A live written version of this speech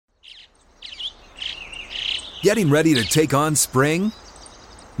Getting ready to take on spring?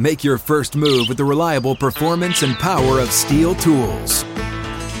 Make your first move with the reliable performance and power of Steel tools.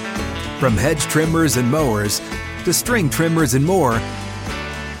 From hedge trimmers and mowers to string trimmers and more,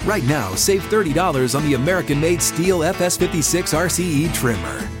 right now save $30 on the American-made Steel FS56 RCE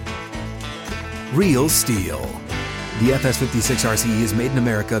trimmer. Real Steel. The FS56 RCE is made in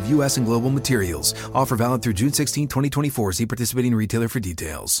America of U.S. and global materials. Offer valid through June 16, 2024. See participating retailer for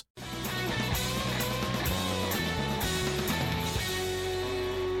details.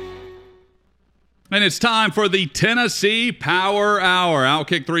 And it's time for the Tennessee Power Hour.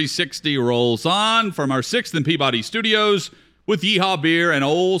 Outkick 360 rolls on from our 6th and Peabody studios with Yeehaw Beer and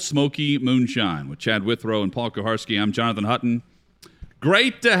Old Smoky Moonshine. With Chad Withrow and Paul Kuharsky, I'm Jonathan Hutton.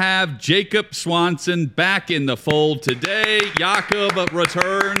 Great to have Jacob Swanson back in the fold today. Jakob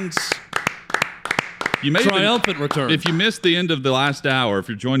returns. Triumphant return. If you missed the end of the last hour, if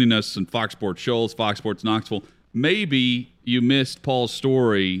you're joining us in Fox Sports Shoals, Fox Sports Knoxville, maybe you missed Paul's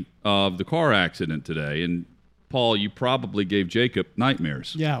story of the car accident today. And, Paul, you probably gave Jacob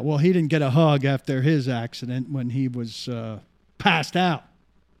nightmares. Yeah, well, he didn't get a hug after his accident when he was passed out.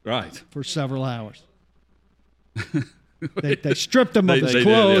 Right. For several hours. They stripped him of his they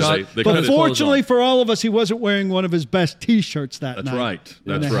clothes. Did, yeah. They but fortunately for all of us, he wasn't wearing one of his best T-shirts that That's night. Right.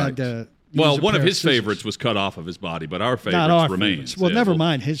 That's right. Well, one of his favorites was cut off of his body, but our favorites Not our remains. Favorites. Well, never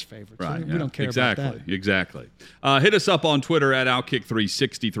mind his favorites. Right, We don't care about that. Exactly. Hit us up on Twitter at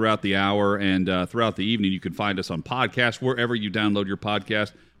Outkick360 throughout the hour and throughout the evening. You can find us on podcast, wherever you download your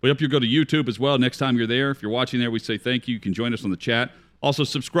podcast. We hope you go to YouTube as well next time you're there. If you're watching there, we say thank you. You can join us on the chat. Also,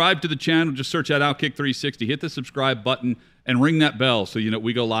 subscribe to the channel. Just search out Outkick360. Hit the subscribe button and ring that bell so you know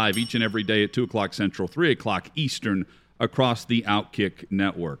we go live each and every day at 2 o'clock Central, 3 o'clock Eastern, across the Outkick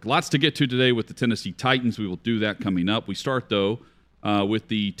network. Lots to get to today with the Tennessee Titans. We will do that coming up. We start, though, with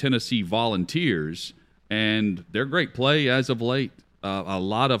the Tennessee Volunteers, and their great play as of late. A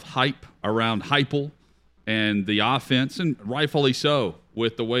lot of hype around Heupel and the offense, and rightfully so,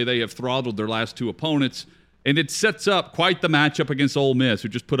 with the way they have throttled their last two opponents. And it sets up quite the matchup against Ole Miss, who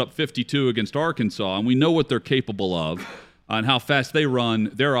just put up 52 against Arkansas, and we know what they're capable of and how fast they run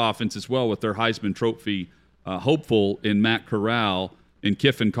their offense as well with their Heisman Trophy hopeful in Matt Corral and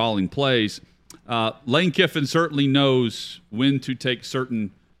Kiffin calling plays. Lane Kiffin certainly knows when to take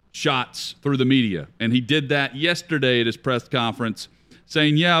certain shots through the media, and he did that yesterday at his press conference,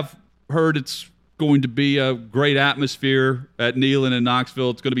 saying, yeah, I've heard it's going to be a great atmosphere at Neyland in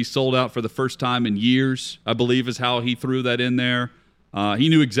Knoxville. It's going to be sold out for the first time in years, I believe is how he threw that in there. He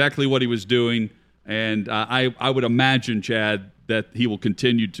knew exactly what he was doing, and I would imagine, Chad, that he will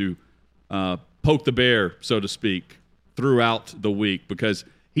continue to poke the bear, so to speak, throughout the week, because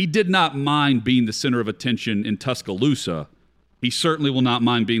he did not mind being the center of attention in Tuscaloosa. He certainly will not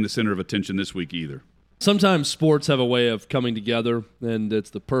mind being the center of attention this week either. Sometimes sports have a way of coming together, and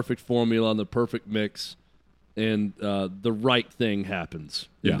it's the perfect formula and the perfect mix, and the right thing happens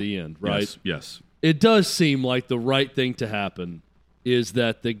in the end, right? Yes. It does seem like the right thing to happen is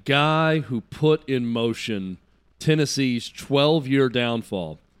that the guy who put in motion Tennessee's 12-year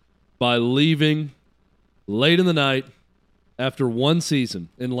downfall by leaving late in the night after one season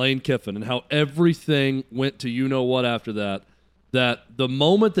in Lane Kiffin and how everything went to you-know-what after that, that the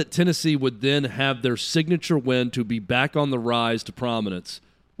moment that Tennessee would then have their signature win to be back on the rise to prominence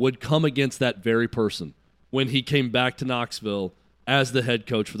would come against that very person when he came back to Knoxville as the head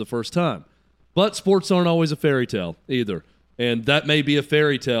coach for the first time. But sports aren't always a fairy tale either. And that may be a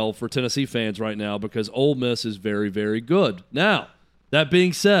fairy tale for Tennessee fans right now because Ole Miss is very, very good. Now, that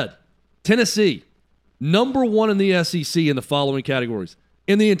being said, Tennessee, number one in the SEC in the following categories.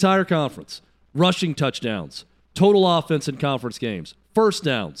 In the entire conference, rushing touchdowns, total offense in conference games, first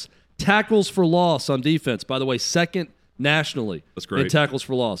downs, tackles for loss on defense. By the way, second nationally in tackles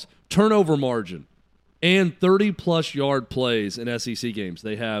for loss, turnover margin, and 30-plus yard plays in SEC games.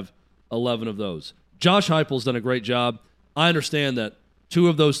 They have 11 of those. Josh Heupel's done a great job. I understand that 2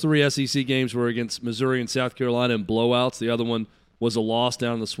 of those 3 SEC games were against Missouri and South Carolina in blowouts. The other one was a loss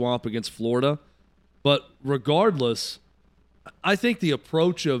down in the swamp against Florida. But regardless, I think the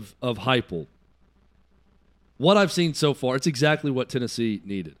approach of Heupel, what I've seen so far, it's exactly what Tennessee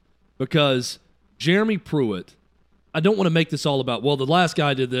needed. Because Jeremy Pruitt, I don't want to make this all about, well, the last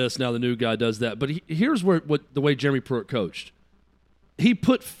guy did this, now the new guy does that. But here's the way Jeremy Pruitt coached. He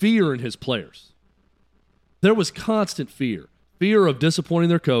put fear in his players. There was constant fear. Fear of disappointing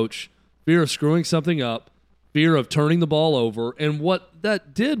their coach, fear of screwing something up, fear of turning the ball over. And what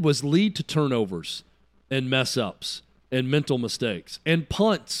that did was lead to turnovers and mess-ups and mental mistakes and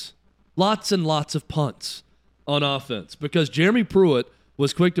punts. Lots and lots of punts on offense because Jeremy Pruitt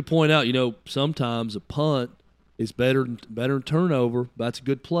was quick to point out, sometimes a punt It's better than turnover. That's a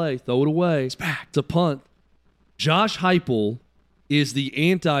good play. Throw it away. It's back. It's a punt. Josh Heupel is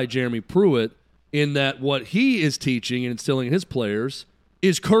the anti-Jeremy Pruitt in that what he is teaching and instilling in his players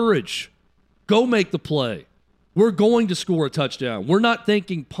is courage. Go make the play. We're going to score a touchdown. We're not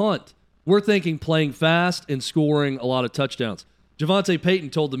thinking punt. We're thinking playing fast and scoring a lot of touchdowns. Javonte Payton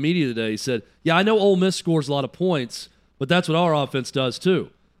told the media today, he said, yeah, I know Ole Miss scores a lot of points, but that's what our offense does too.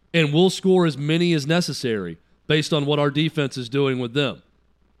 And we'll score as many as necessary based on what our defense is doing with them.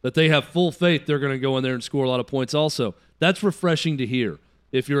 That they have full faith they're going to go in there and score a lot of points also. That's refreshing to hear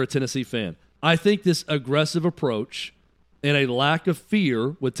if you're a Tennessee fan. I think this aggressive approach and a lack of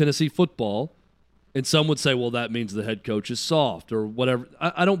fear with Tennessee football, and some would say, well, that means the head coach is soft or whatever.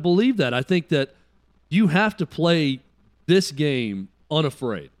 I don't believe that. I think that you have to play this game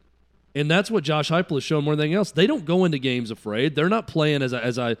unafraid. And that's what Josh Heupel has shown more than anything else. They don't go into games afraid. They're not playing,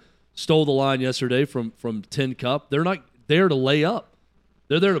 as I stole the line yesterday from Tin Cup, they're not there to lay up.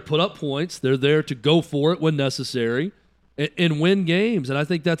 They're there to put up points. They're there to go for it when necessary and win games. And I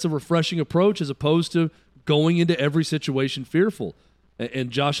think that's a refreshing approach as opposed to going into every situation fearful.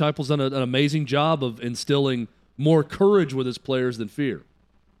 And Josh Heupel's done an amazing job of instilling more courage with his players than fear.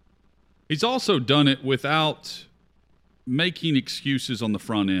 He's also done it without making excuses on the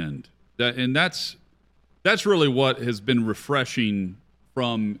front end. That's really what has been refreshing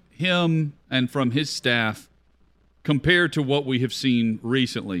from him and from his staff compared to what we have seen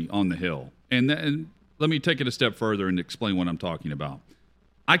recently on the Hill. And let me take it a step further and explain what I'm talking about.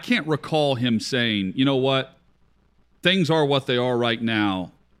 I can't recall him saying, you know what, things are what they are right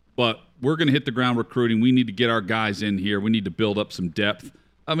now, but we're going to hit the ground recruiting. We need to get our guys in here. We need to build up some depth.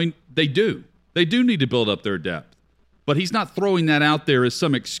 I mean, they do. They do need to build up their depth. But he's not throwing that out there as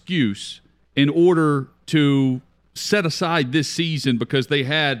some excuse in order to set aside this season because they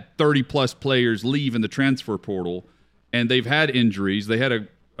had 30-plus players leave in the transfer portal, and they've had injuries. They had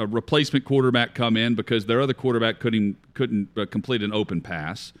a replacement quarterback come in because their other quarterback couldn't complete an open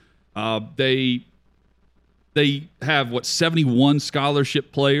pass. They have, 71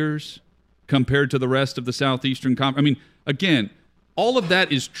 scholarship players compared to the rest of the Southeastern Conference. I mean, again, all of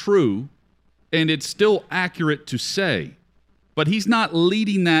that is true, and it's still accurate to say. But he's not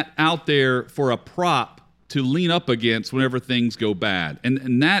leading that out there for a prop to lean up against whenever things go bad.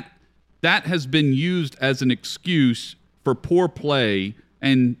 And that has been used as an excuse for poor play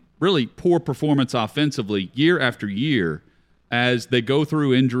and really poor performance offensively year after year as they go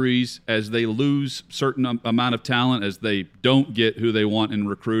through injuries, as they lose certain amount of talent, as they don't get who they want in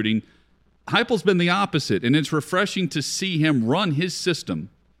recruiting. Heupel's been the opposite, and it's refreshing to see him run his system,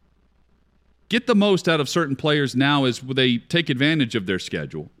 get the most out of certain players now as they take advantage of their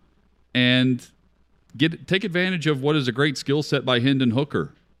schedule, and take advantage of what is a great skill set by Hendon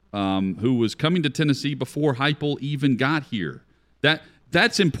Hooker, who was coming to Tennessee before Heupel even got here.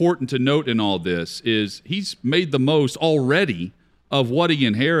 That's important to note in all this is he's made the most already of what he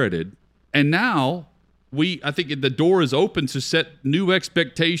inherited, and now I think the door is open to set new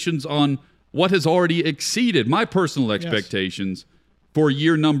expectations on what has already exceeded my personal expectations for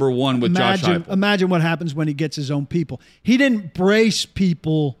year number one with Josh Heupel. Imagine what happens when he gets his own people. He didn't brace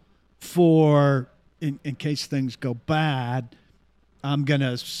people for, in case things go bad, I'm going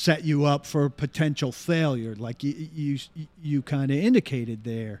to set you up for potential failure, like you kind of indicated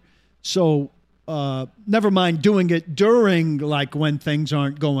there. So never mind doing it during, like, when things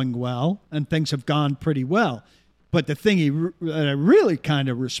aren't going well, and things have gone pretty well. But the thing that I really kind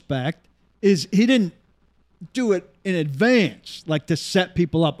of respect is he didn't do it in advance, like to set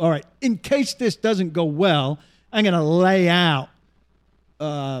people up. All right, in case this doesn't go well, I'm going to lay out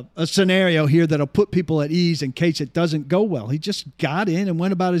a scenario here that'll put people at ease in case it doesn't go well. He just got in and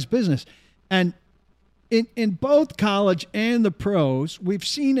went about his business. And in both college and the pros, we've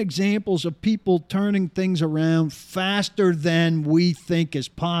seen examples of people turning things around faster than we think is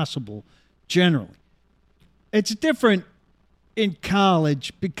possible, generally. It's different in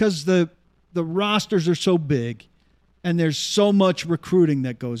college because the rosters are so big and there's so much recruiting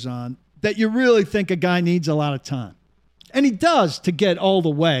that goes on that you really think a guy needs a lot of time. And he does to get all the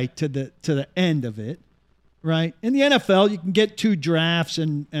way to the end of it, right? In the NFL, you can get 2 drafts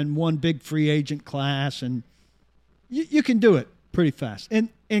and one big free agent class, and you can do it pretty fast.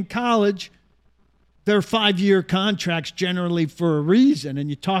 In college, there are 5-year contracts generally for a reason, and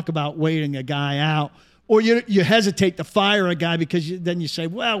you talk about waiting a guy out, or you hesitate to fire a guy because then you say,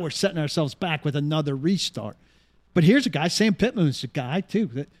 well, we're setting ourselves back with another restart. But here's a guy, Sam Pittman is a guy, too,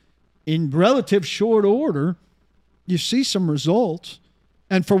 that in relative short order, you see some results.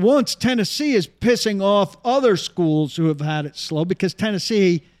 And for once, Tennessee is pissing off other schools who have had it slow because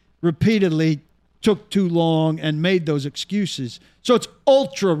Tennessee repeatedly took too long and made those excuses. So it's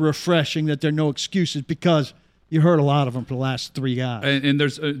ultra refreshing that there are no excuses because you heard a lot of them for the last 3 guys. And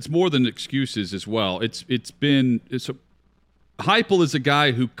there's it's more than excuses as well. Heupel is a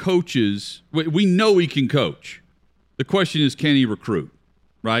guy who coaches. We know he can coach. The question is, can he recruit?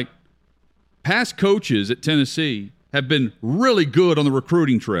 Right? Past coaches at Tennessee have been really good on the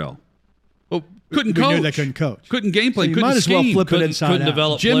recruiting trail. Well, couldn't coach. We knew they couldn't coach. Couldn't game plan. So you couldn't might as well scheme. flip it inside couldn't out.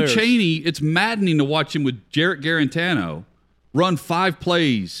 develop Jim players. Chaney, it's maddening to watch him with Jarrett Garantano run 5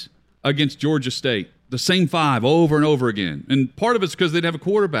 plays against Georgia State. The same 5 over and over again. And part of it's because they didn't have a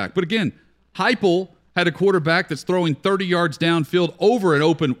quarterback. But again, Heupel had a quarterback that's throwing 30 yards downfield over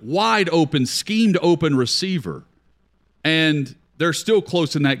an wide open, schemed open receiver. And they're still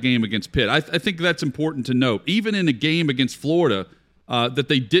close in that game against Pitt. I think that's important to note. Even in a game against Florida that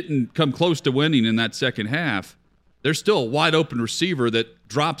they didn't come close to winning in that second half, there's still a wide open receiver that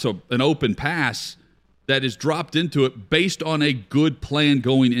drops an open pass that is dropped into it based on a good plan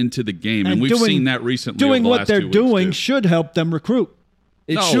going into the game. And we've seen that recently. Doing over the what they're last 2 weeks, doing too. should help them recruit.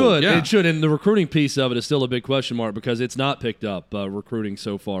 It should. And the recruiting piece of it is still a big question mark because it's not picked up recruiting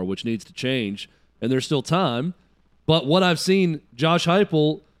so far, which needs to change. And there's still time. But what I've seen, Josh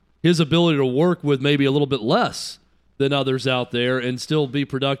Heupel, his ability to work with maybe a little bit less than others out there and still be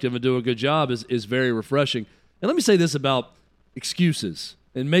productive and do a good job is very refreshing. And let me say this about excuses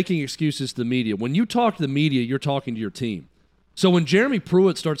and making excuses to the media. When you talk to the media, you're talking to your team. So when Jeremy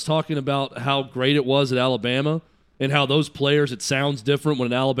Pruitt starts talking about how great it was at Alabama and how those players, it sounds different when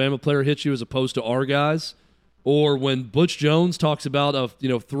an Alabama player hits you as opposed to our guys, or when Butch Jones talks about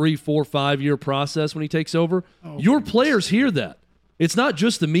a 3, 4, 5 year process when he takes over, your players hear that. It's not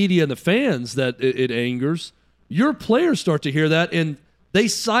just the media and the fans that it angers. Your players start to hear that, and they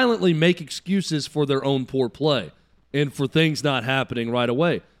silently make excuses for their own poor play and for things not happening right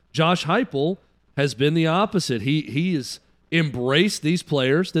away. Josh Heupel has been the opposite. He has embraced these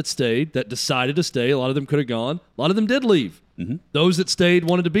players that stayed, that decided to stay. A lot of them could have gone. A lot of them did leave. Mm-hmm. Those that stayed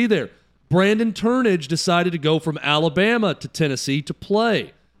wanted to be there. Brandon Turnage decided to go from Alabama to Tennessee to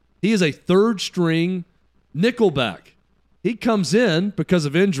play. He is a third-string nickelback. He comes in because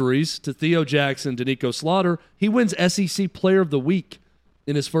of injuries to Theo Jackson, to Nico Slaughter. He wins SEC Player of the Week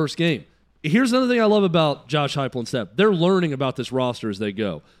in his first game. Here's another thing I love about Josh Heupel and Steph. They're learning about this roster as they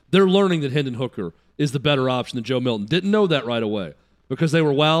go. They're learning that Hendon Hooker is the better option than Joe Milton. Didn't know that right away because they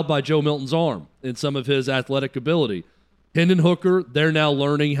were wowed by Joe Milton's arm and some of his athletic ability. Hendon Hooker, they're now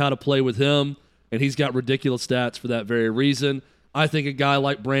learning how to play with him, and he's got ridiculous stats for that very reason. I think a guy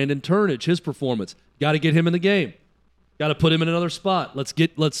like Brandon Turnage, his performance, got to get him in the game. Got to put him in another spot.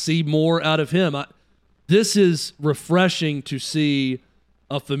 Let's see more out of him. This is refreshing to see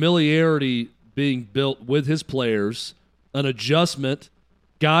a familiarity being built with his players, an adjustment,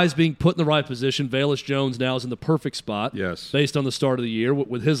 guys being put in the right position. Velus Jones now is in the perfect spot, yes, based on the start of the year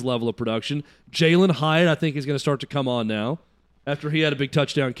with his level of production. Jalen Hyatt, I think, is going to start to come on now after he had a big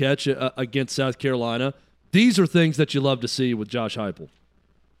touchdown catch against South Carolina. These are things that you love to see with Josh Heupel.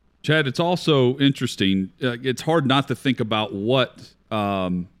 Chad, it's also interesting. It's hard not to think about what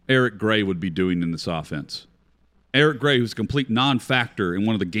Eric Gray would be doing in this offense. Eric Gray, who's a complete non-factor in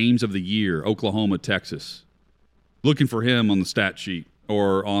one of the games of the year, Oklahoma, Texas. Looking for him on the stat sheet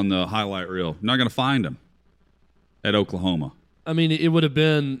or on the highlight reel. You're not going to find him at Oklahoma. I mean, he would have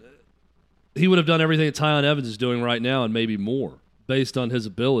done everything that Tyon Evans is doing right now and maybe more based on his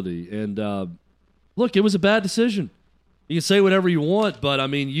ability. And look, it was a bad decision. You can say whatever you want, but I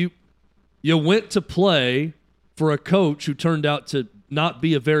mean, you went to play for a coach who turned out to not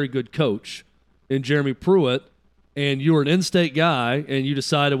be a very good coach in Jeremy Pruitt, and you were an in-state guy, and you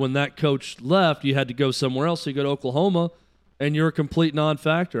decided when that coach left, you had to go somewhere else. So you go to Oklahoma, and you're a complete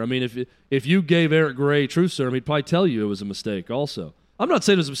non-factor. I mean, if you gave Eric Gray truth serum, he'd probably tell you it was a mistake also. I'm not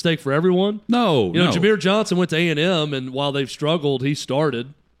saying it was a mistake for everyone. No, Jameer Johnson went to A&M, and while they've struggled, he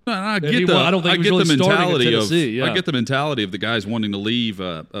started. I get the mentality of the guys wanting to leave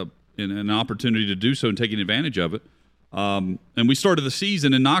an opportunity to do so and taking advantage of it. And we started the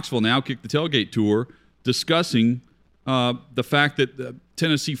season in Knoxville now, Kick the Tailgate Tour, discussing the fact that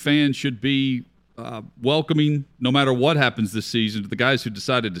Tennessee fans should be welcoming, no matter what happens this season, to the guys who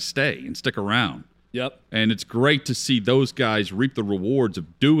decided to stay and stick around. Yep. And it's great to see those guys reap the rewards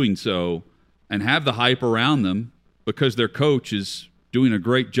of doing so and have the hype around them because their coach is doing a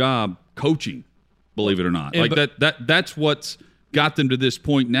great job coaching, believe it or not. That's what's got them to this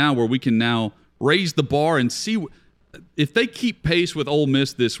point now where we can now raise the bar and see if they keep pace with Ole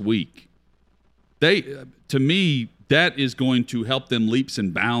Miss this week. To me, that is going to help them leaps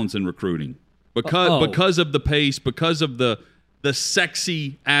and bounds in recruiting because of the pace, because of the the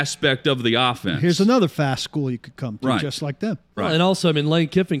sexy aspect of the offense. Here's another fast school you could come to, Right. just like them. Right. Well, and also, I mean, Lane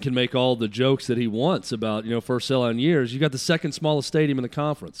Kiffin can make all the jokes that he wants about, first sellout in years. You got the second smallest stadium in the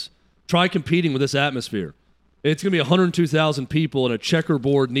conference. Try competing with this atmosphere. It's going to be 102,000 people in a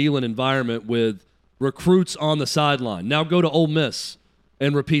checkerboard Neyland environment with recruits on the sideline. Now go to Ole Miss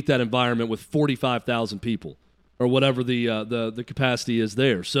and repeat that environment with 45,000 people or whatever the capacity is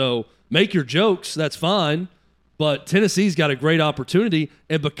there. So make your jokes. That's fine. But Tennessee's got a great opportunity.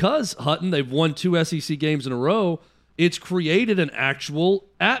 And because, Hutton, they've won 2 SEC games in a row, it's created an actual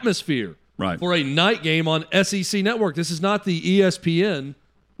atmosphere for a night game on SEC Network. This is not the ESPN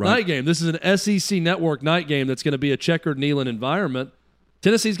night game. This is an SEC Network night game that's going to be a checkered Neyland environment.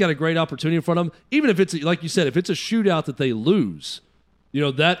 Tennessee's got a great opportunity in front of them. Even if it's, like you said, if it's a shootout that they lose,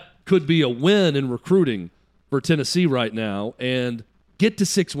 that could be a win in recruiting for Tennessee right now, and get to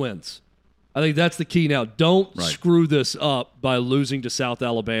 6 wins. I think that's the key now. Don't screw this up by losing to South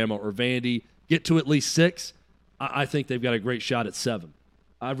Alabama or Vandy. Get to at least 6. I think they've got a great shot at 7.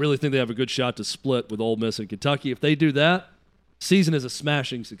 I really think they have a good shot to split with Ole Miss and Kentucky. If they do that, season is a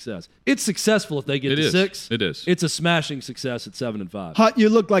smashing success. It's successful if they get to 6. It is. It's a smashing success at 7-5. Hut, you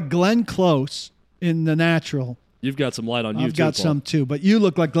look like Glenn Close in The Natural. You've got some light on you, I've got Paul. some too, but you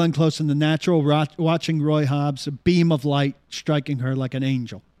look like Glenn Close in The Natural, watching Roy Hobbs, a beam of light striking her like an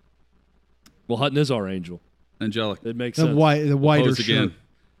angel. Well, Hutton is our angel. Angelic. It makes The sense. whiter Pose shirt.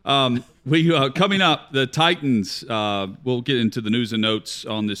 again. Coming up, the Titans. We'll get into the news and notes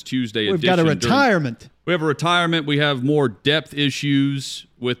on this Tuesday We've edition. got a retirement. We have a retirement. We have more depth issues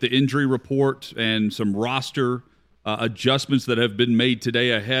with the injury report and some roster adjustments that have been made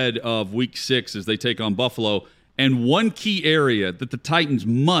today ahead of Week 6 as they take on Buffalo. And one key area that the Titans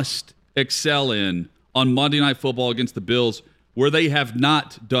must excel in on Monday Night Football against the Bills, where they have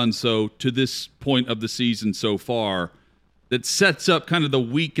not done so to this point of the season so far, that sets up kind of the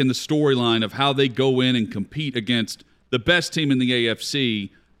week in the storyline of how they go in and compete against the best team in the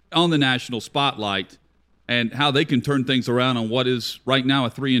AFC on the national spotlight, and how they can turn things around on what is right now a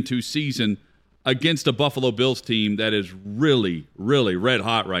 3-2 season against a Buffalo Bills team that is really, really red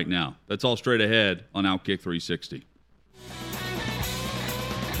hot right now. That's all straight ahead on Outkick 360.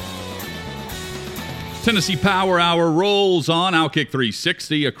 Tennessee Power Hour rolls on Outkick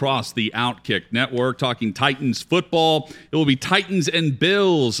 360 across the Outkick Network, talking Titans football. It will be Titans and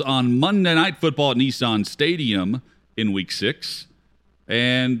Bills on Monday Night Football at Nissan Stadium in Week 6.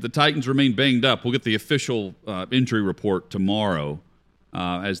 And the Titans remain banged up. We'll get the official injury report tomorrow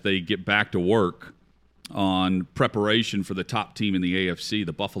as they get back to work on preparation for the top team in the AFC,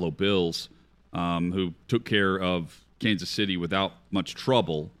 the Buffalo Bills, who took care of Kansas City without much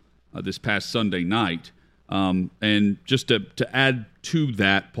trouble this past Sunday night. And just to add to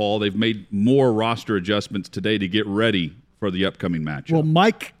that, Paul, they've made more roster adjustments today to get ready for the upcoming matchup. Well,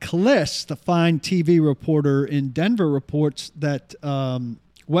 Mike Kliss, the fine TV reporter in Denver, reports that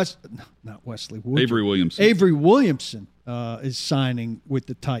Avery Williamson. Avery Williamson is signing with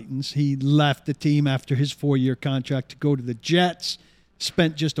the Titans. He left the team after his 4-year contract to go to the Jets,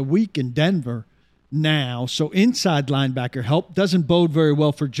 spent just a week in Denver now. So inside linebacker help doesn't bode very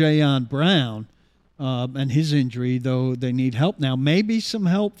well for Jayon Brown and his injury, though they need help now. Maybe some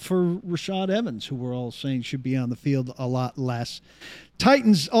help for Rashad Evans, who we're all saying should be on the field a lot less.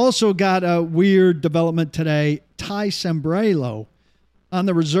 Titans also got a weird development today. Ty Sambrailo on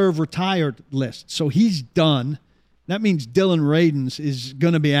the reserve retired list. So he's done. That means Dylan Radins is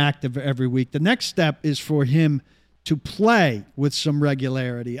going to be active every week. The next step is for him to play with some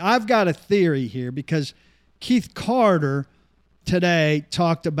regularity. I've got a theory here because Keith Carter today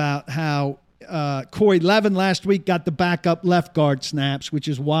talked about how Corey Levin last week got the backup left guard snaps, which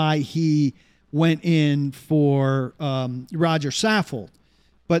is why he went in for Roger Saffold.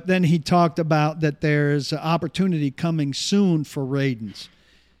 But then he talked about that there's an opportunity coming soon for Radins.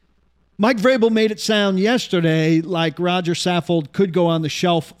 Mike Vrabel made it sound yesterday like Roger Saffold could go on the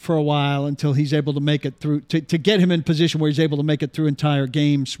shelf for a while until he's able to make it through, to get him in position where he's able to make it through entire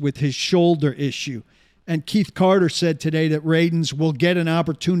games with his shoulder issue. And Keith Carter said today that Radins will get an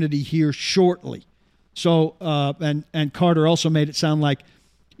opportunity here shortly. So, and Carter also made it sound like,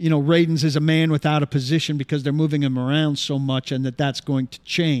 Radins is a man without a position because they're moving him around so much and that's going to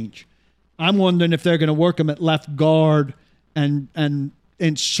change. I'm wondering if they're going to work him at left guard and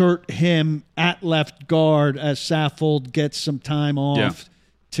insert him at left guard as Saffold gets some time off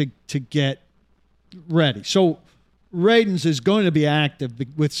to get ready. So Radins is going to be active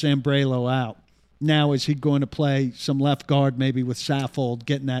with Sambrailo out. Now, is he going to play some left guard maybe with Saffold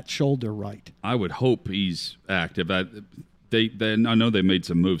getting that shoulder right? I would hope he's active. I know they made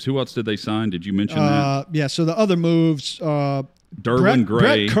some moves. Who else did they sign? Did you mention that? Yeah, so the other moves, Derwin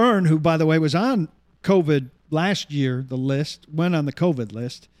Gray. Brett Kern, who, by the way, was on COVID last year, went on the COVID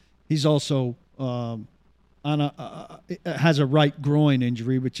list. He's also has a right groin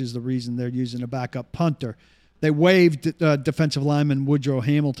injury, which is the reason they're using a backup punter. They waived defensive lineman Woodrow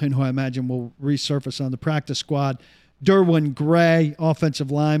Hamilton, who I imagine will resurface on the practice squad. Derwin Gray, offensive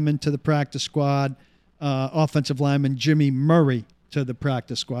lineman, to the practice squad. Offensive lineman Jimmy Murray to the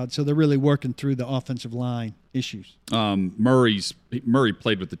practice squad. So they're really working through the offensive line issues. Murray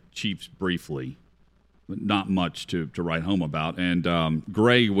played with the Chiefs briefly, but not much to write home about. And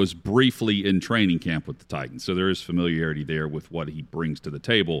Gray was briefly in training camp with the Titans, so there is familiarity there with what he brings to the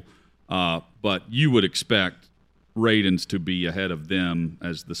table. But you would expect Radins to be ahead of them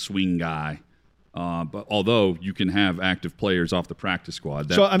as the swing guy. But although you can have active players off the practice squad.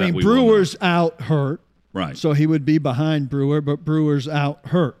 Brewer's out hurt. Right. So he would be behind Brewer, but Brewer's out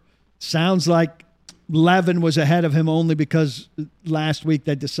hurt. Sounds like Levin was ahead of him only because last week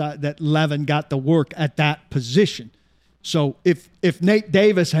they decided that Levin got the work at that position. So if Nate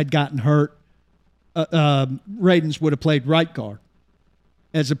Davis had gotten hurt, Radins would have played right guard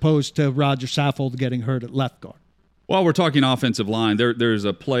as opposed to Roger Saffold getting hurt at left guard. While we're talking offensive line, there's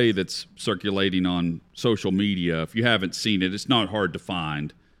a play that's circulating on social media. If you haven't seen it, it's not hard to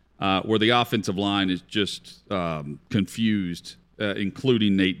find, where the offensive line is just confused,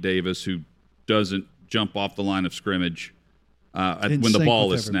 including Nate Davis, who doesn't jump off the line of scrimmage when the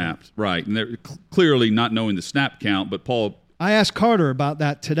ball is snapped. Right, and they're clearly not knowing the snap count, but Paul... I asked Carter about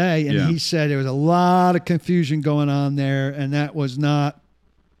that today, and he said there was a lot of confusion going on there, and that was not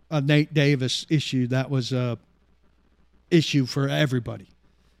a Nate Davis issue. That was a issue for everybody.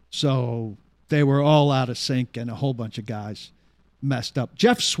 So they were all out of sync, and a whole bunch of guys messed up.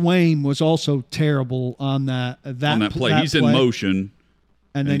 Jeff Swaim was also terrible on that play. He's in motion.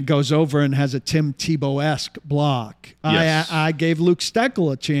 And then goes over and has a Tim Tebow-esque block. Yes. I gave Luke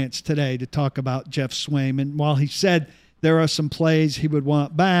Steckel a chance today to talk about Jeff Swaim, and while he said there are some plays he would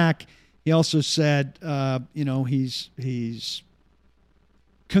want back, he also said, he's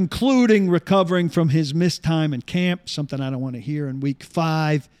concluding recovering from his missed time in camp, something I don't want to hear in week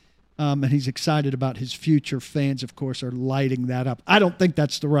 5, and he's excited about his future. Fans, of course, are lighting that up. I don't think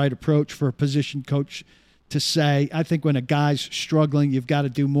that's the right approach for a position coach to say. I think when a guy's struggling, you've got to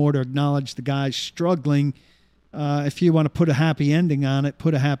do more to acknowledge the guy's struggling. If you want to put a happy ending on it,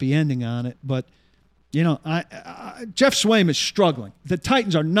 put a happy ending on it. But, Jeff Swaim is struggling. The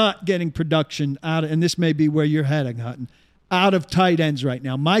Titans are not getting production out of, and this may be where you're heading, Hutton, out of tight ends right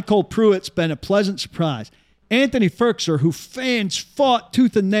now. Michael Pruitt's been a pleasant surprise. Anthony Firkser, who fans fought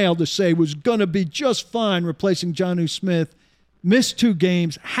tooth and nail to say was going to be just fine replacing Jonnu Smith, missed 2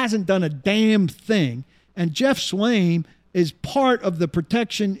 games, hasn't done a damn thing. And Jeff Swaim is part of the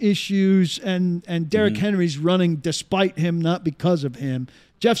protection issues, and Derrick Henry's running despite him, not because of him.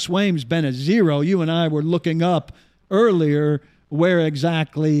 Jeff Swaim's been a zero. You and I were looking up earlier where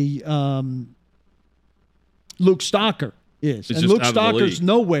exactly Luke Stocker is. It's and Luke Stocker's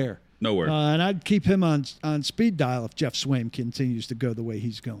nowhere. And I'd keep him on speed dial if Jeff Swaim continues to go the way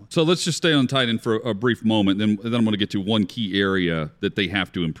he's going. So let's just stay on tight end for a brief moment. Then I'm going to get to one key area that they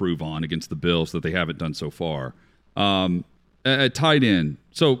have to improve on against the Bills that they haven't done so far. At tight end.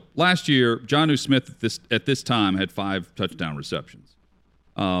 So last year, Jonnu Smith at this time had 5 touchdown receptions.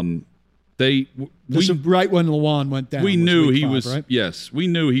 Right when Lawan went down. We knew he 5, was right? Yes, we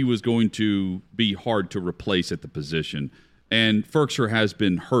knew he was going to be hard to replace at the position. And Firkser has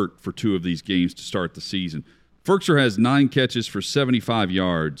been hurt for 2 of these games to start the season. Firkser has 9 catches for 75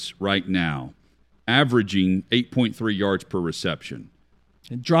 yards right now, averaging 8.3 yards per reception.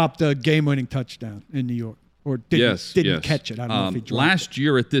 And dropped a game-winning touchdown in New York. Or didn't catch it. I don't know if he dropped last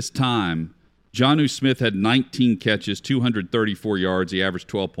year at this time, Jonnu Smith had 19 catches, 234 yards. He averaged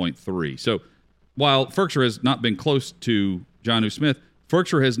 12.3. So while Firkser has not been close to Jonnu Smith,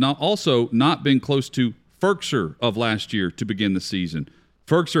 Firkser has also not been close to Firkser of last year to begin the season.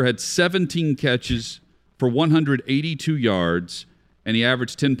 Firkser had 17 catches for 182 yards, and he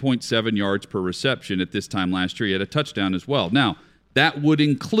averaged 10.7 yards per reception at this time last year. He had a touchdown as well. Now, that would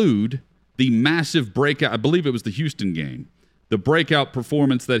include the massive breakout. I believe it was the Houston game, the breakout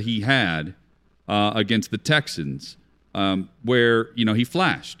performance that he had against the Texans, where he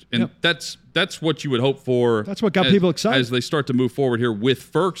flashed, and that's what you would hope for. That's what got people excited as they start to move forward here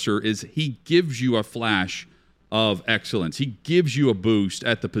with Firkser. Is he gives you a flash of excellence? He gives you a boost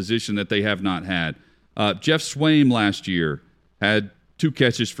at the position that they have not had. Jeff Swaim last year had 2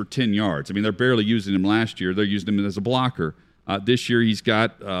 catches for 10 yards. I mean, they're barely using him last year. They're using him as a blocker. This year he's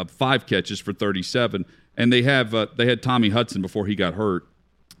got 5 catches for 37. And they had Tommy Hudson before he got hurt,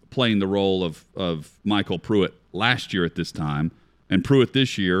 playing the role of Michael Pruitt last year at this time. And Pruitt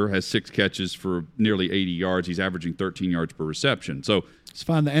this year has 6 catches for nearly 80 yards. He's averaging 13 yards per reception. So he's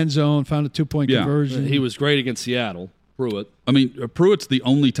found the end zone, found a 2-point conversion. He was great against Seattle, Pruitt. I mean, Pruitt's the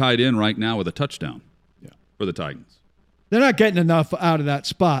only tight end right now with a touchdown for the Titans. They're not getting enough out of that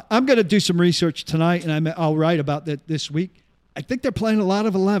spot. I'm going to do some research tonight, and I'll write about that this week. I think they're playing a lot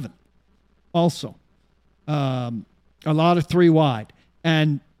of 11 also. A lot of 3 wide.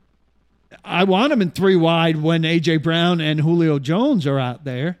 And I want them in 3 wide when A.J. Brown and Julio Jones are out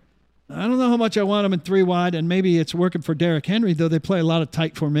there. I don't know how much I want them in 3 wide, and maybe it's working for Derrick Henry, though they play a lot of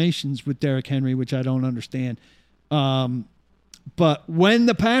tight formations with Derrick Henry, which I don't understand. But when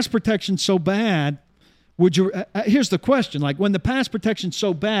the pass protection's so bad, would you? Here's the question: like when the pass protection's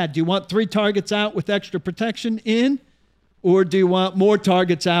so bad, do you want 3 targets out with extra protection in, or do you want more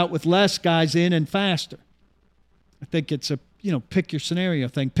targets out with less guys in and faster? I think it's a pick your scenario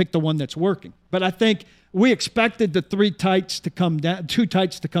thing. Pick the one that's working. But I think we expected the 2 tights to come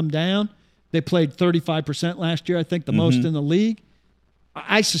down. They played 35% last year. I think the most in the league.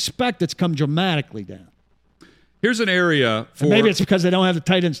 I suspect it's come dramatically down. Here's an area for... And maybe it's because they don't have the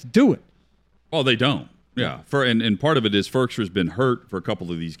tight ends to do it. Oh, they don't. Yeah. And part of it is Firkser's been hurt for a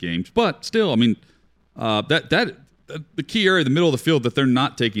couple of these games. But still, I mean, the key area, the middle of the field that they're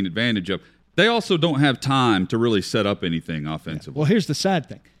not taking advantage of, they also don't have time to really set up anything offensively. Well, here's the sad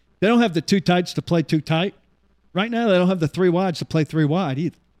thing. They don't have the 2 tights to play 2 tight. Right now, they don't have the 3 wides to play 3 wide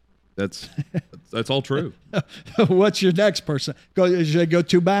either. That's all true. What's your next person? Should they go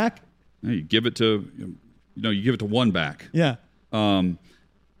 2 back? Yeah, you give it to 1 back. Yeah.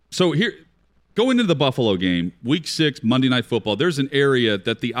 So here, going into the Buffalo game, Week 6, Monday Night Football, there's an area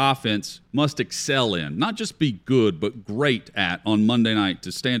that the offense must excel in. Not just be good, but great at on Monday night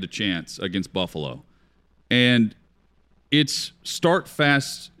to stand a chance against Buffalo. And it's starting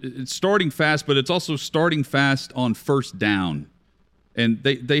fast, but it's also starting fast on first down. And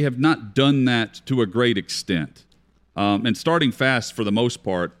they have not done that to a great extent. And starting fast for the most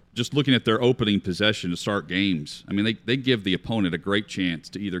part, just looking at their opening possession to start games, I mean, they give the opponent a great chance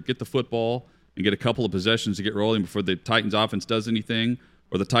to either get the football and get a couple of possessions to get rolling before the Titans offense does anything,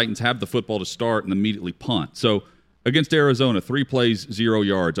 or the Titans have the football to start and immediately punt. So against Arizona, 3 plays, 0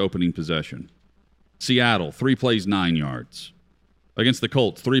 yards, opening possession. Seattle, 3 plays, 9 yards. Against the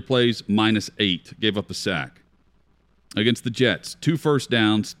Colts, 3 plays, -8, gave up a sack. Against the Jets, 2 first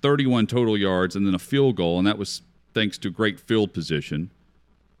downs, 31 total yards, and then a field goal, and that was thanks to great field position.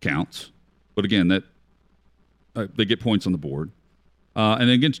 Counts. But again, that they get points on the board. And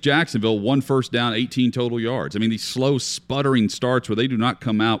against Jacksonville, 1 first down, 18 total yards. I mean, these slow, sputtering starts where they do not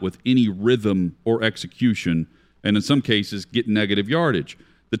come out with any rhythm or execution, and in some cases get negative yardage.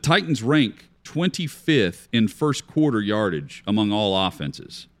 The Titans rank 25th in first quarter yardage among all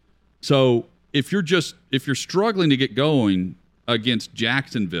offenses. So if you're struggling to get going against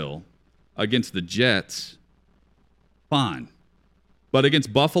Jacksonville, against the Jets, fine. But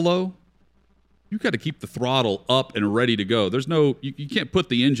against Buffalo, you've got to keep the throttle up and ready to go. There's no you can't put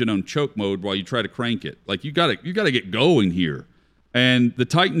the engine on choke mode while you try to crank it. Like you got to get going here. And the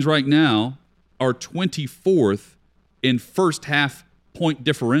Titans right now are 24th in first half point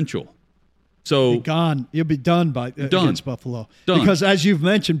differential. So you'll be done against Buffalo. Because as you've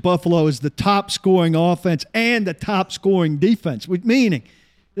mentioned, Buffalo is the top scoring offense and the top scoring defense, meaning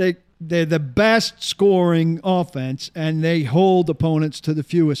they're the best scoring offense and they hold opponents to the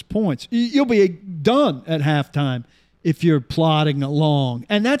fewest points. You'll be done at halftime if you're plodding along.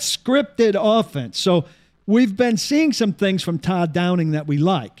 And that's scripted offense. So we've been seeing some things from Todd Downing that we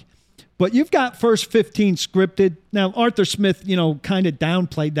like. But you've got first 15 scripted. Now, Arthur Smith, kind of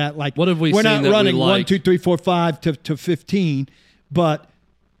downplayed that. Like, what have we we're seen not running we like? 1, 2, 3, 4, 5 to 15. But,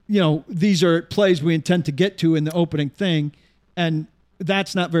 these are plays we intend to get to in the opening thing. And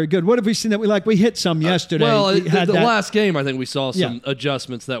that's not very good. What have we seen that we like? We hit some yesterday. The last game, I think we saw some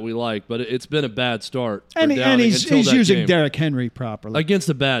adjustments that we like, but it's been a bad start. And he's using Derrick Henry properly. Against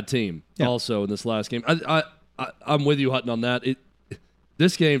a bad team also in this last game. I'm with you, Hutton, on that.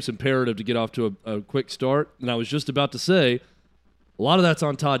 This game's imperative to get off to a quick start. And I was just about to say, a lot of that's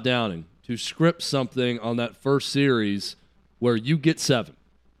on Todd Downing to script something on that first series where you get 7.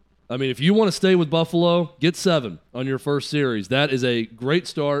 I mean, if you want to stay with Buffalo, get 7 on your first series. That is a great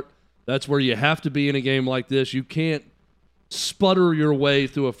start. That's where you have to be in a game like this. You can't sputter your way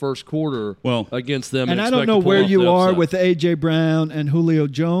through a first quarter against them. And I don't know where you are with A.J. Brown and Julio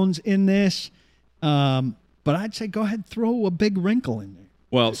Jones in this, but I'd say go ahead and throw a big wrinkle in there.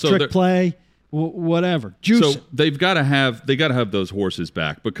 Well, so trick play, whatever. Juice. So they've got to have those horses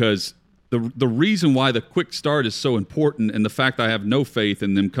back because the reason why the quick start is so important, and the fact I have no faith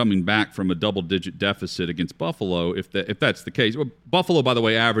in them coming back from a double-digit deficit against Buffalo, if that's the case. Well, Buffalo, by the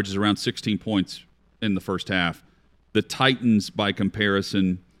way, averages around 16 points in the first half. The Titans, by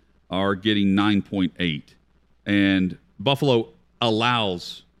comparison, are getting 9.8, and Buffalo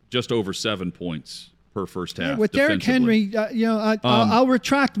allows just over 7 points per first half. With Derrick Henry, I'll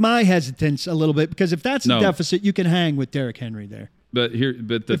retract my hesitance a little bit, because if that's a deficit, you can hang with Derrick Henry there. But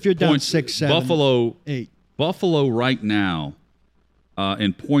if you're down 6, 7, Buffalo 8. Buffalo right now,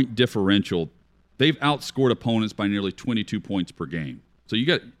 in point differential, they've outscored opponents by nearly 22 points per game. So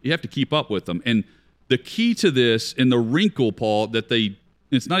you have to keep up with them. And the key to this, and the wrinkle, Paul,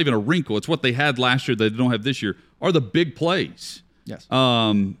 it's not even a wrinkle, it's what they had last year that they don't have this year, are the big plays. Yes.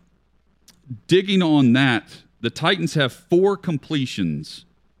 Digging on that, the Titans have 4 completions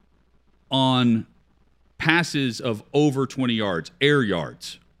on passes of over 20 yards, air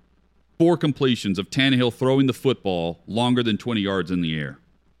yards. 4 completions of Tannehill throwing the football longer than 20 yards in the air.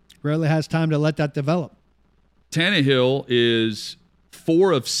 Rarely has time to let that develop. Tannehill is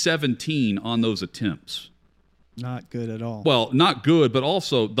 4 of 17 on those attempts. Not good at all. Well, not good, but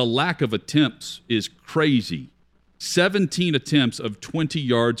also the lack of attempts is crazy. 17 attempts of 20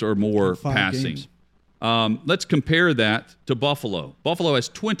 yards or more passing. Let's compare that to Buffalo. Buffalo has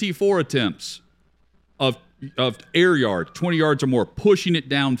 24 attempts of air yards, 20 yards or more, pushing it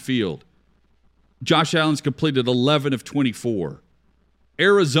downfield. Josh Allen's completed 11 of 24.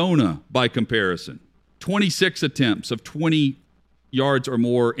 Arizona, by comparison, 26 attempts of 20 yards or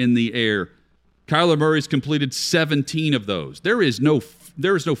more in the air. Kyler Murray's completed 17 of those. There is no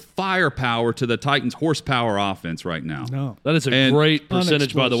firepower to the Titans' horsepower offense right now. No. That is a great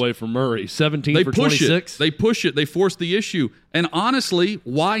percentage, by the way, for Murray. 17 for 26. They push it. They force the issue. And honestly,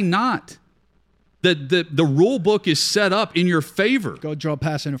 why not? The rule book is set up in your favor. Go draw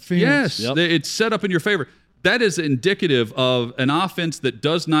pass interference. Yes, it's set up in your favor. That is indicative of an offense that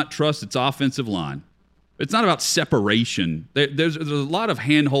does not trust its offensive line. It's not about separation. There's a lot of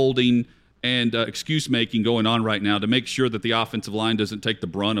hand-holding and excuse-making going on right now to make sure that the offensive line doesn't take the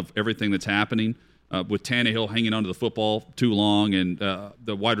brunt of everything that's happening, with Tannehill hanging onto the football too long and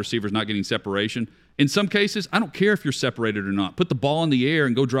the wide receivers not getting separation. In some cases, I don't care if you're separated or not. Put the ball in the air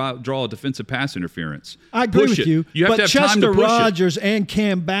and go draw a defensive pass interference. I agree with you. You have to have Chester time to push Rogers and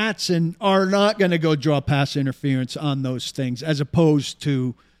Cam Batson are not going to go draw pass interference on those things, as opposed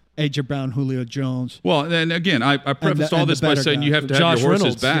to A.J. Brown, Julio Jones. Well, and again, I prefaced all this by saying you have to have your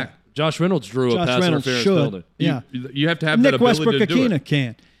horses back. Yeah. Josh Reynolds drew a pass interference penalty. Yeah. You have to have that ability to do it. Nick Westbrook-Akina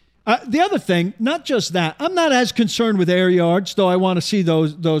can. The other thing, not just that, I'm not as concerned with air yards, though I want to see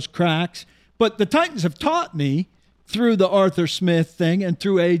those cracks. But the Titans have taught me through the Arthur Smith thing and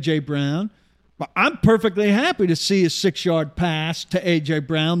through A.J. Brown, I'm perfectly happy to see a 6-yard pass to A.J.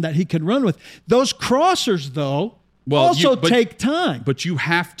 Brown that he can run with. Those crossers, though, take time. But you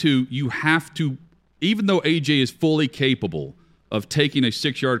have to, even though A.J. is fully capable of taking a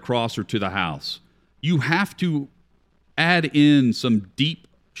 6-yard crosser to the house, you have to add in some deep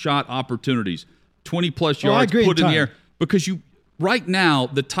shot opportunities, 20-plus yards put in the air, because right now,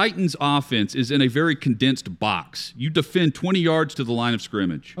 the Titans' offense is in a very condensed box. You defend 20 yards to the line of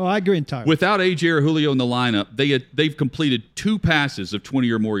scrimmage. Oh, I agree entirely. Without A.J. or Julio in the lineup, they've completed 2 passes of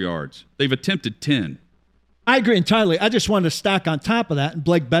 20 or more yards. They've attempted 10. I agree entirely. I just wanted to stack on top of that, and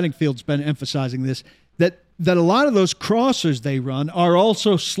Blake Bedingfield's been emphasizing this, that a lot of those crossers they run are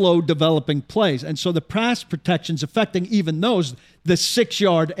also slow developing plays. And so the pass protection's affecting even those. The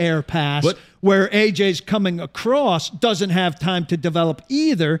 6-yard air pass where AJ's coming across doesn't have time to develop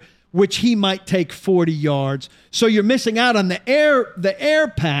either, which he might take 40 yards. So you're missing out on the air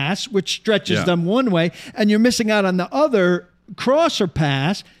pass, which stretches them one way, and you're missing out on the other crosser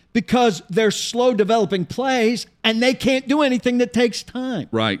pass because they're slow developing plays and they can't do anything that takes time.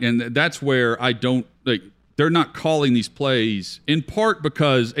 Right. And that's where I don't they're not calling these plays, in part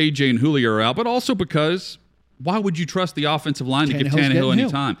because AJ and Julio are out, but also because why would you trust the offensive line to give Tannehill any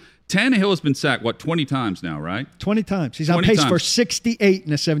time? Tannehill has been sacked, 20 times now, right? 20 times. He's on pace for 68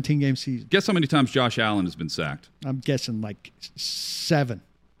 in a 17-game season. Guess how many times Josh Allen has been sacked? I'm guessing 7.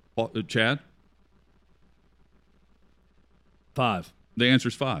 Chad? 5. The answer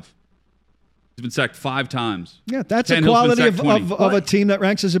is 5. He's been sacked 5 times. Yeah, that's a quality of a team that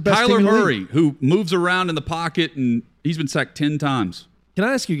ranks as the best team in the league. Kyler Murray, who moves around in the pocket, and he's been sacked 10 times. Can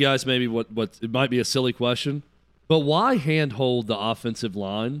I ask you guys maybe what it might be a silly question, but why handhold the offensive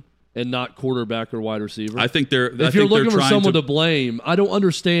line and not quarterback or wide receiver? I think if you're looking for someone to blame, I don't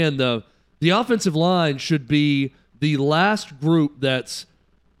understand the offensive line should be the last group that's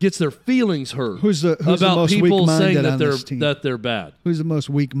gets their feelings hurt. Who's the about most people saying weak-minded that on this team? they're bad. Who's the most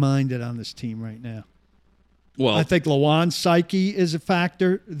weak-minded on this team right now? Well, I think Lawan's psyche is a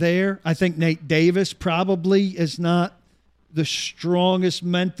factor there. I think Nate Davis probably is not the strongest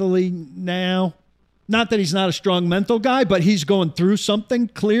mentally now. Not that he's not a strong mental guy, but he's going through something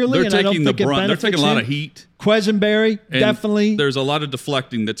clearly. they're and I don't taking the think it brunt. They're taking a lot benefits of heat. Quisenberry, And definitely. There's a lot of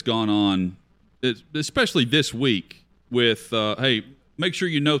deflecting that's gone on, especially this week with, hey, make sure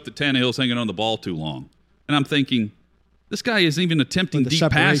you note that Tannehill's hanging on the ball too long. And I'm thinking, this guy isn't even attempting deep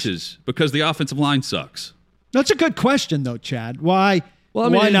passes because the offensive line sucks. That's a good question, though, Chad. Why Well, I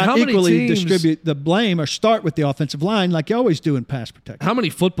mean, why how not many equally teams- distribute the blame or start with the offensive line like you always do in pass protection? How many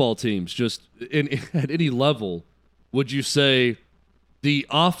football teams just at any level would you say the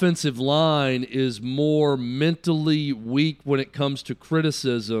offensive line is more mentally weak when it comes to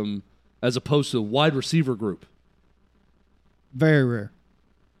criticism as opposed to the wide receiver group? Very rare.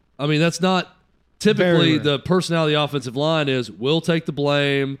 I mean, that's not typically Very rare. the personality of the offensive line is we'll take the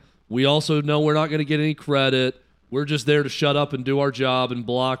blame. We also know we're not going to get any credit. We're just there to shut up and do our job and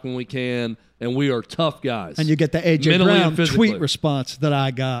block when we can, and we are tough guys. And you get the A.J. Mentally and Brown physically. tweet response that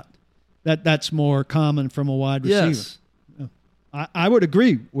I got. That's more common from a wide receiver. Yes. I would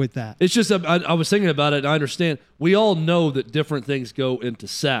agree with that. It's just, I was thinking about it, and I understand. We all know that different things go into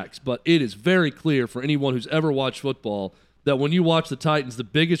sacks, but it is very clear for anyone who's ever watched football that when you watch the Titans, the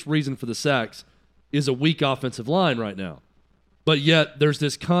biggest reason for the sacks is a weak offensive line right now. But yet there's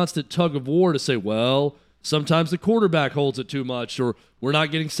this constant tug of war to say, well, sometimes the quarterback holds it too much, or we're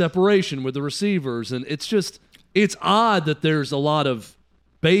not getting separation with the receivers. And it's odd that there's a lot of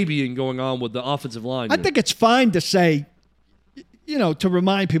babying going on with the offensive line. I think it's fine to say, to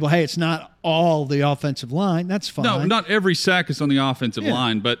remind people, hey, it's not all the offensive line. That's fine. No, not every sack is on the offensive Yeah.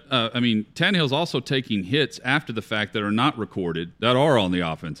 line, but Tannehill's also taking hits after the fact that are not recorded that are on the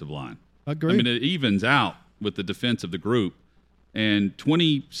offensive line. Agree. I mean, it evens out with the defense of the group. And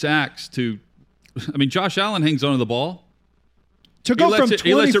 20 sacks to Josh Allen hangs onto the ball. To go from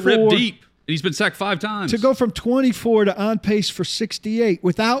He lets it rip 24 deep. And he's been sacked 5 times. to go from 24 to on pace for 68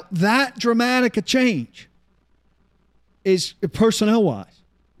 without that dramatic a change is personnel-wise.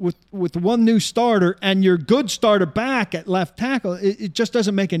 With one new starter and your good starter back at left tackle, it just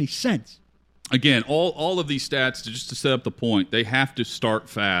doesn't make any sense. Again, all of these stats, just to set up the point, they have to start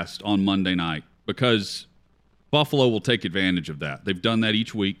fast on Monday night because Buffalo will take advantage of that. They've done that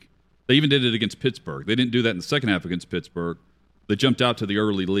each week. They even did it against Pittsburgh. They didn't do that in the second half against Pittsburgh. They jumped out to the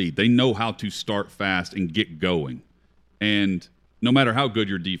early lead. They know how to start fast and get going. And no matter how good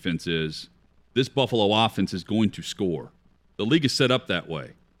your defense is, this Buffalo offense is going to score. The league is set up that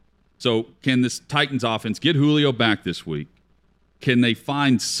way. So can this Titans offense get Julio back this week? Can they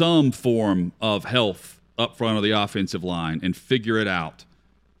find some form of health up front of the offensive line and figure it out?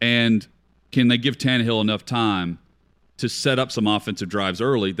 And can they give Tannehill enough time to set up some offensive drives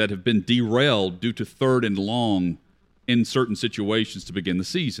early that have been derailed due to 3rd and long in certain situations to begin the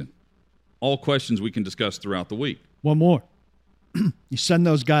season? All questions we can discuss throughout the week. One more. You send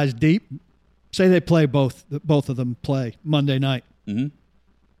those guys deep. Say they play both of them play Monday night. Mm-hmm.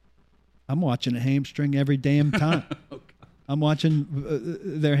 I'm watching a hamstring every damn time. I'm watching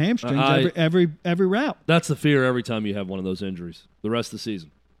their hamstrings every route. That's the fear every time you have one of those injuries the rest of the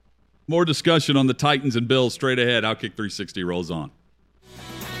season. More discussion on the Titans and Bills straight ahead. Outkick 360 rolls on.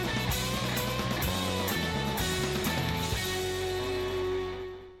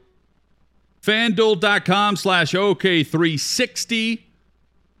 FanDuel.com/OK360.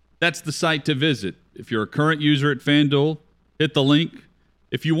 That's the site to visit. If you're a current user at FanDuel, hit the link.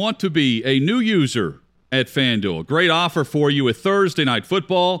 If you want to be a new user at FanDuel, great offer for you with Thursday Night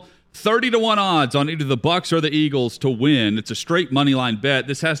Football. 30-1 odds on either the Bucs or the Eagles to win. It's a straight money line bet.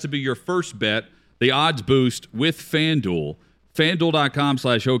 This has to be your first bet. The odds boost with FanDuel.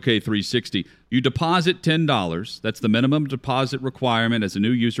 FanDuel.com/OK360. You deposit $10. That's the minimum deposit requirement as a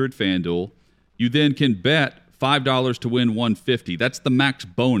new user at FanDuel. You then can bet $5 to win $150. That's the max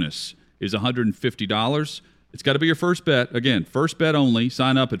bonus is $150. It's got to be your first bet. Again, first bet only.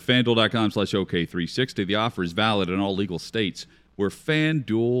 Sign up at FanDuel.com/OK360. The offer is valid in all legal states where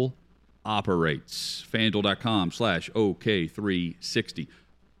FanDuel operates. FanDuel.com/OK360.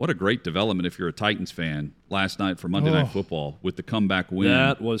 What a great development if you're a Titans fan last night for Monday Night Football with the comeback win.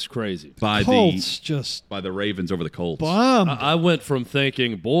 That was crazy. By Colts just by the Ravens over the Colts. bombed. I went from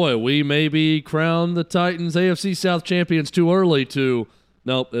thinking, boy, we maybe crowned the Titans AFC South champions too early to,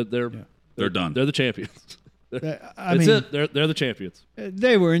 nope, they're done. They're the champions. I That's mean, it. They're the champions.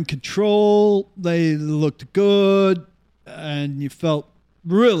 they were in control. They looked good, and you felt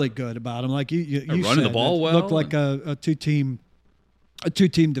really good about them. Like you running said, the ball it well looked like a two-team a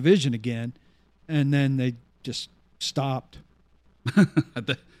 2-team division again, and then they just stopped.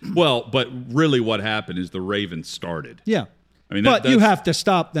 Well, but really what happened is the Ravens started. Yeah. I mean, but you have to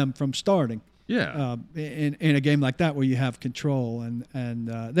stop them from starting. Yeah. In a game like that where you have control, and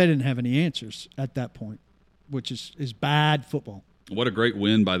they didn't have any answers at that point, which is bad football. What a great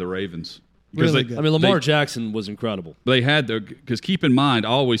win by the Ravens. Really good. I mean, Lamar Jackson was incredible. They had because keep in mind, I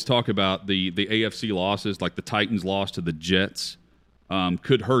always talk about the AFC losses, like the Titans loss to the Jets,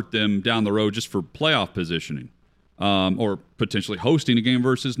 could hurt them down the road just for playoff positioning, or potentially hosting a game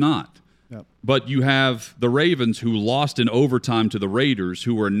versus not. Yep. But you have the Ravens who lost in overtime to the Raiders,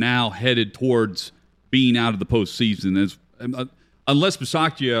 who are now headed towards being out of the postseason. Unless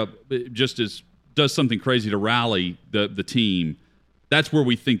Bisaccia does something crazy to rally the team, that's where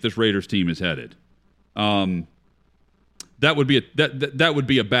we think this Raiders team is headed. That would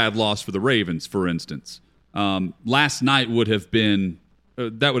be a bad loss for the Ravens, for instance. Last night would have been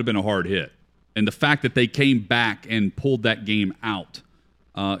a hard hit, and the fact that they came back and pulled that game out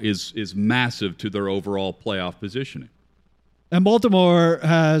is massive to their overall playoff positioning. And Baltimore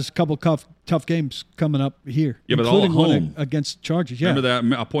has a couple tough games coming up here, but all at home one against Chargers. Yeah. Remember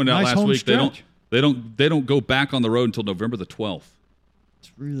that I pointed out last week. They don't go back on the road until November the 12th.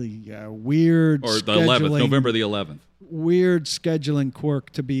 It's really weird. Or the 11th, November the 11th. Weird scheduling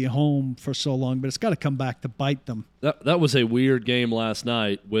quirk to be home for so long, but it's got to come back to bite them. That was a weird game last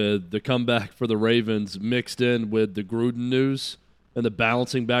night with the comeback for the Ravens mixed in with the Gruden news and the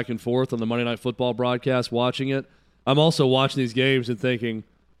balancing back and forth on the Monday Night Football broadcast, watching it. I'm also watching these games and thinking,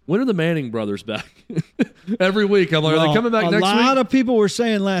 when are the Manning brothers back? Every week, I'm like, are they coming back next week? A lot of people were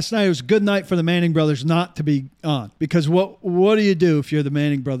saying last night it was a good night for the Manning brothers not to be on. Because what do you do if you're the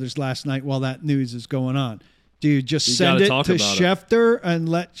Manning brothers last night while that news is going on? Do you just send it to Schefter and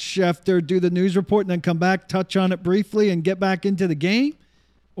let Schefter do the news report and then come back, touch on it briefly, and get back into the game?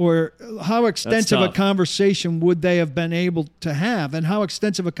 Or how extensive a conversation would they have been able to have? And how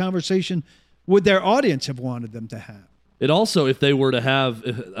extensive a conversation would their audience have wanted them to have? It also, if they were to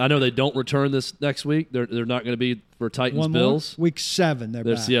have, I know they don't return this next week. They're not going to be for Titans-Bills. Week 7, they're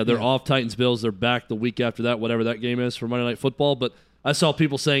back. Yeah, they're off Titans-Bills. They're back the week after that, whatever that game is for Monday Night Football. But I saw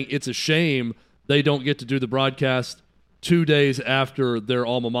people saying it's a shame they don't get to do the broadcast 2 days after their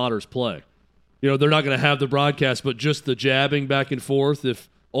alma maters play. They're not going to have the broadcast, but just the jabbing back and forth if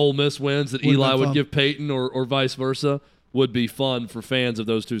Ole Miss wins that Eli would give Peyton or vice versa would be fun for fans of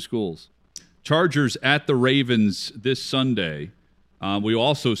those two schools. Chargers at the Ravens this Sunday. We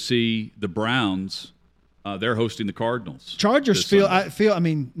also see the Browns. They're hosting the Cardinals. Chargers I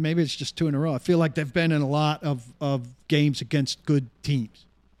mean, maybe it's just 2 in a row. I feel like they've been in a lot of games against good teams.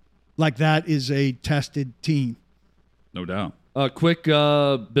 Like that is a tested team. No doubt. Quick bit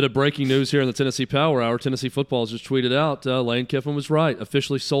of breaking news here in the Tennessee Power Hour. Tennessee Football has just tweeted out, Lane Kiffin was right.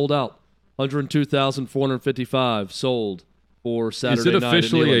 Officially sold out. 102,455 sold for Saturday night. Is it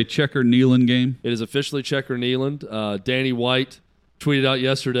officially a Checker Neyland game? It is officially Checker Neyland. Danny White tweeted out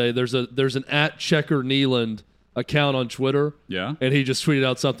yesterday. There's an at Checker Neyland account on Twitter. Yeah. And he just tweeted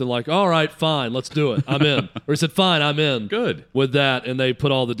out something like, all right, fine, let's do it. I'm in. Or he said, fine, I'm in. Good. With that, and they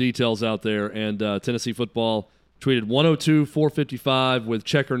put all the details out there. And Tennessee Football tweeted 102,455 with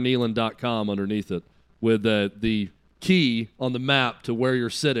checkerneyland.com underneath it with the key on the map to where you're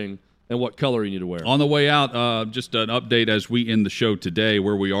sitting and what color you need to wear. On the way out, just an update as we end the show today,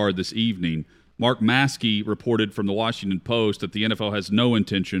 where we are this evening. Mark Maskey reported from the Washington Post that the NFL has no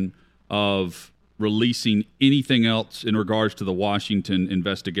intention of releasing anything else in regards to the Washington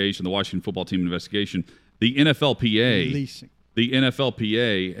investigation, the Washington football team investigation. The NFLPA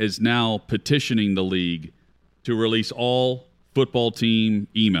is now petitioning the league to release all football team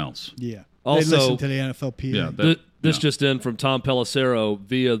emails. Yeah. Also, they listen to the NFLPA. Yeah, This just in from Tom Pelissero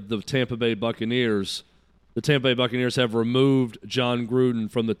via the Tampa Bay Buccaneers. The Tampa Bay Buccaneers have removed John Gruden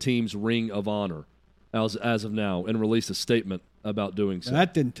from the team's Ring of Honor as of now and released a statement about doing so.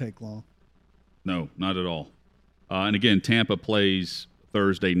 That didn't take long. No, not at all. And again, Tampa plays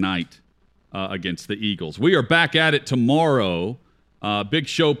Thursday night against the Eagles. We are back at it tomorrow. Big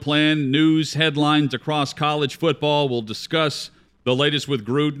show plan, news, headlines across college football. We'll discuss the latest with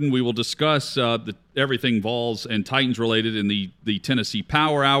Gruden. We will discuss everything Vols and Titans related in the Tennessee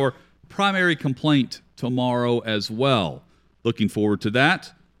Power Hour. Primary complaint tomorrow as well. Looking forward to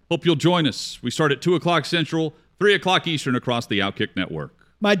that. Hope you'll join us. We start at 2 o'clock Central, 3 o'clock Eastern across the Outkick Network.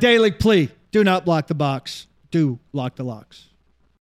 My daily plea, do not block the box. Do lock the locks.